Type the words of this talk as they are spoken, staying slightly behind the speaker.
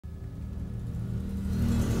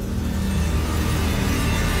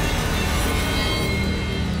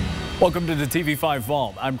Welcome to the TV5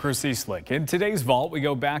 Vault. I'm Chris Eastlick. In today's Vault, we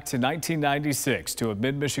go back to 1996 to a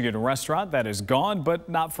mid-Michigan restaurant that is gone but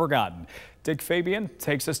not forgotten. Dick Fabian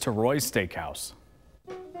takes us to Roy's Steakhouse.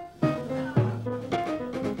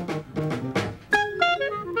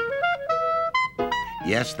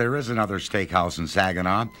 Yes, there is another steakhouse in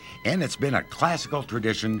Saginaw, and it's been a classical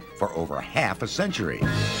tradition for over half a century.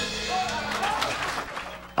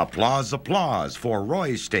 Applause, applause for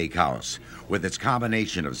Roy's Steakhouse, with its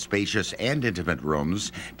combination of spacious and intimate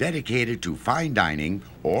rooms dedicated to fine dining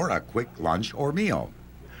or a quick lunch or meal.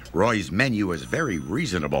 Roy's menu is very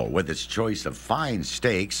reasonable with its choice of fine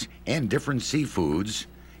steaks and different seafoods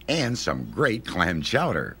and some great clam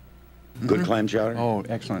chowder. Good clam chowder? Oh,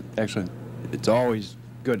 excellent, excellent. It's always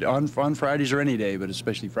good on Fridays or any day, but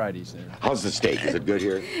especially Fridays. How's the steak? Is it good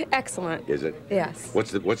here? Excellent. Is it? Yes.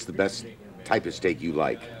 What's the best type of steak you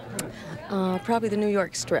like? Probably the New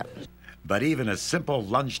York strip. But even a simple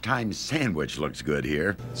lunchtime sandwich looks good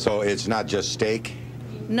here. So it's not just steak?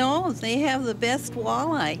 No, they have the best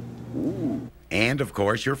walleye. Ooh. And, of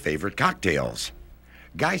course, your favorite cocktails.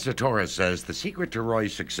 Guy Satora says the secret to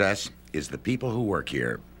Roy's success is the people who work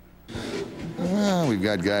here. We've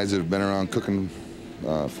got guys that have been around cooking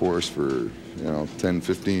for us for, 10,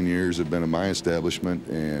 15 years, have been in my establishment,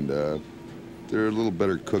 and they're a little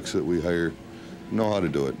better cooks that we hire, know how to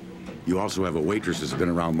do it. You also have a waitress that's been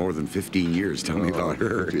around more than 15 years. Tell me about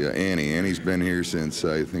her. Yeah, Annie. Annie's been here since,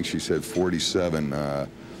 I think she said 47. Wow.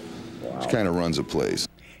 She kind of runs a place.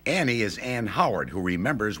 Annie is Ann Howard, who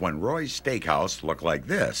remembers when Roy's Steakhouse looked like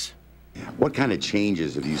this. What kind of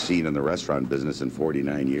changes have you seen in the restaurant business in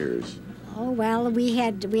 49 years? Oh, well, we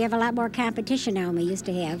have a lot more competition now than we used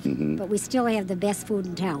to have, but we still have the best food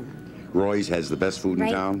in town. Roy's has the best food in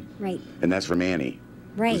town? Right. And that's from Annie?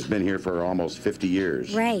 Right. Who's been here for almost 50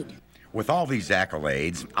 years? Right. With all these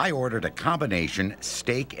accolades, I ordered a combination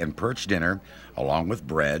steak and perch dinner, along with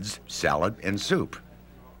breads, salad, and soup.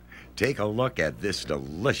 Take a look at this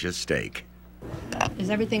delicious steak. Is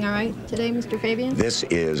everything all right today, Mr. Fabian? This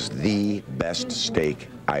is the best steak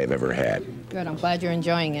I have ever had. Good, I'm glad you're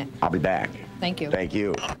enjoying it. I'll be back. Thank you. Thank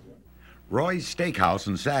you. Roy's Steakhouse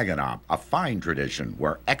in Saginaw, a fine tradition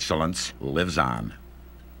where excellence lives on.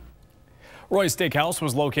 Roy's Steakhouse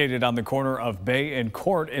was located on the corner of Bay and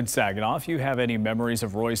Court in Saginaw. If you have any memories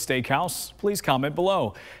of Roy's Steakhouse, please comment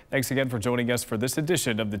below. Thanks again for joining us for this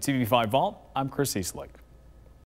edition of the TV5 Vault. I'm Chris Eastlick.